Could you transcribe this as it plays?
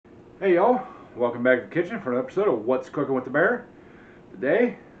Hey y'all, welcome back to the kitchen for an episode of What's Cooking with the Bear.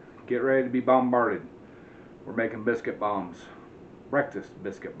 Today, get ready to be bombarded. We're making biscuit bombs, breakfast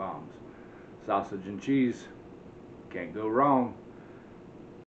biscuit bombs, sausage and cheese. Can't go wrong.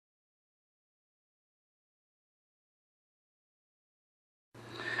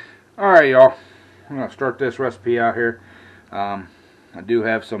 Alright y'all, I'm going to start this recipe out here. I do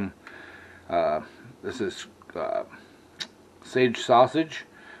have some, this is sage sausage.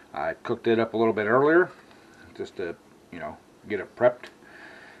 I cooked it up a little bit earlier just to, get it prepped.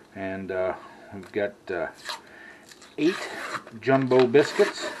 And we've got 8 jumbo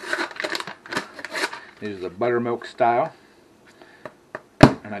biscuits. These are the buttermilk style.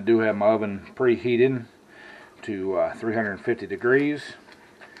 And I do have my oven preheated to 350 degrees.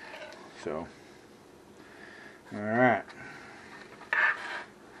 So, alright.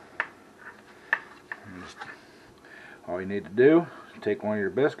 All you need to do is take one of your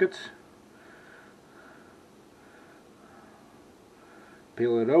biscuits,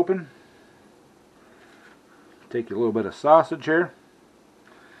 peel it open, take a little bit of sausage here,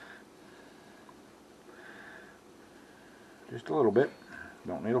 just a little bit,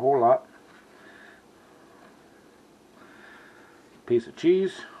 don't need a whole lot, piece of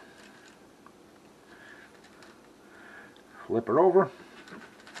cheese, flip it over,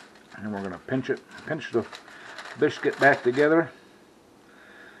 and we're going to pinch the biscuit back together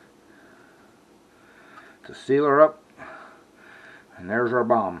to seal her up, and there's our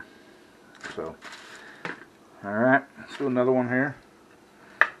bomb. So, alright, let's do another one here.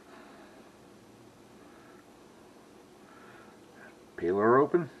 Peel her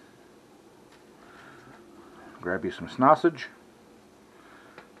open, grab you some sausage,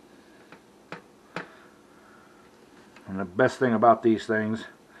 and the best thing about these things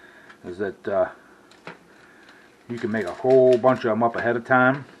is that you can make a whole bunch of them up ahead of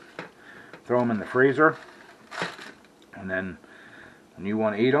time, throw them in the freezer, and then when you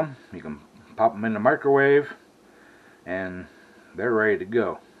want to eat them, you can pop them in the microwave and they're ready to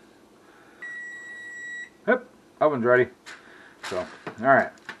go. Yep, oven's ready. So,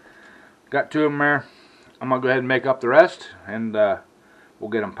 alright, got 2 of them there. I'm going to go ahead and make up the rest, and we'll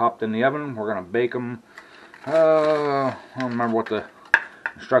get them popped in the oven. We're going to bake them, I don't remember what the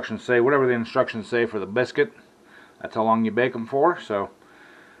instructions say, whatever the instructions say for the biscuit. That's how long you bake them for. So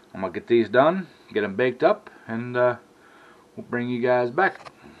I'm going to get these done, get them baked up, and we'll bring you guys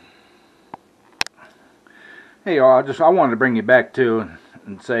back. Hey y'all, I wanted to bring you back too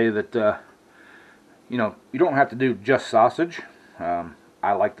and say that you don't have to do just sausage.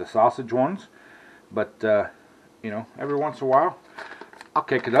 I like the sausage ones, but every once in a while I'll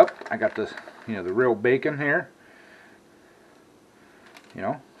kick it up. I got this, the real bacon here.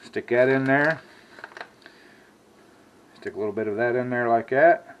 Stick that in there. Stick a little bit of that in there like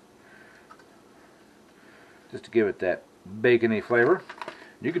that, just to give it that bacony flavor.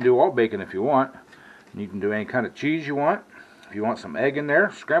 You can do all bacon if you want. You can do any kind of cheese you want. If you want some egg in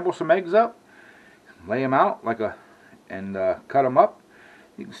there, scramble some eggs up, lay them out and cut them up.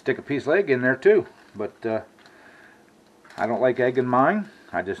 You can stick a piece of egg in there too, but I don't like egg in mine.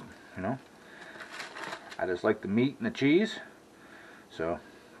 I just like the meat and the cheese. So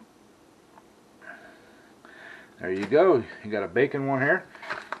there you go. You got a bacon one here.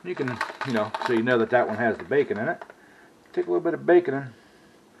 You can, so you know that one has the bacon in it. Take a little bit of bacon and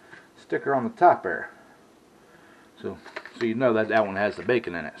stick her on the top there. So you know that one has the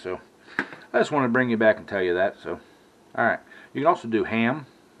bacon in it. So I just want to bring you back and tell you that. So, alright. You can also do ham,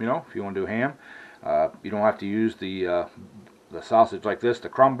 if you want to do ham. You don't have to use the sausage like this to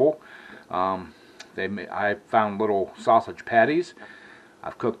crumble. I found little sausage patties.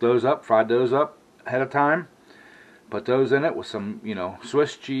 I've cooked those up, fried those up ahead of time. Put those in it with some,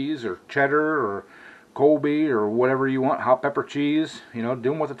 Swiss cheese or cheddar or Colby or whatever you want, hot pepper cheese. Do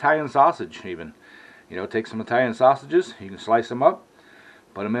them with Italian sausage even. Take some Italian sausages, you can slice them up,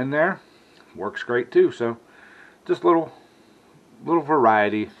 put them in there. Works great too. So just little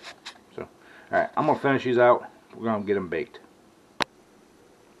variety. So, alright, I'm going to finish these out. We're going to get them baked.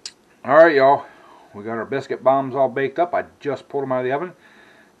 Alright y'all, we got our biscuit bombs all baked up. I just pulled them out of the oven.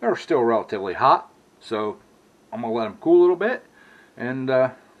 They're still relatively hot, so I'm going to let them cool a little bit, and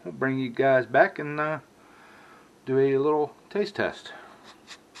we'll bring you guys back and do a little taste test.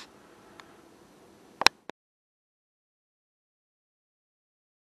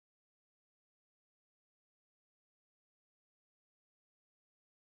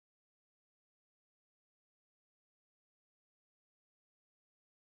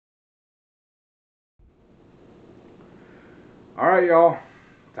 Alright y'all,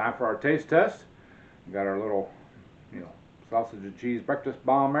 time for our taste test. We got our little, sausage and cheese breakfast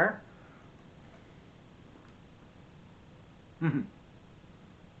bomb there.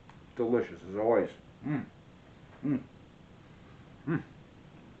 Delicious as always. Mm. Mm. Mm.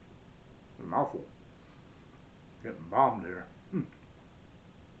 A mouthful. Getting bombed here. Mm.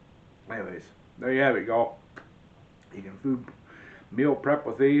 Anyways, there you have it, y'all. You can meal prep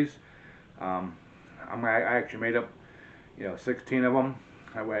with these. I actually made up, 16 of them.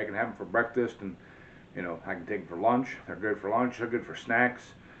 That way I can have them for breakfast, and I can take them for lunch. They're good for lunch. They're good for snacks.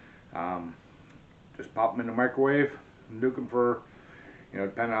 Just pop them in the microwave, nuke them for,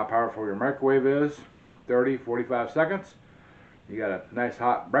 depending on how powerful your microwave is, 30, 45 seconds. You got a nice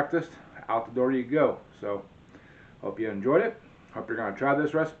hot breakfast. Out the door you go. So, hope you enjoyed it. Hope you're going to try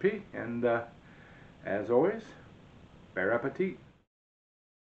this recipe. And as always, bon appetit.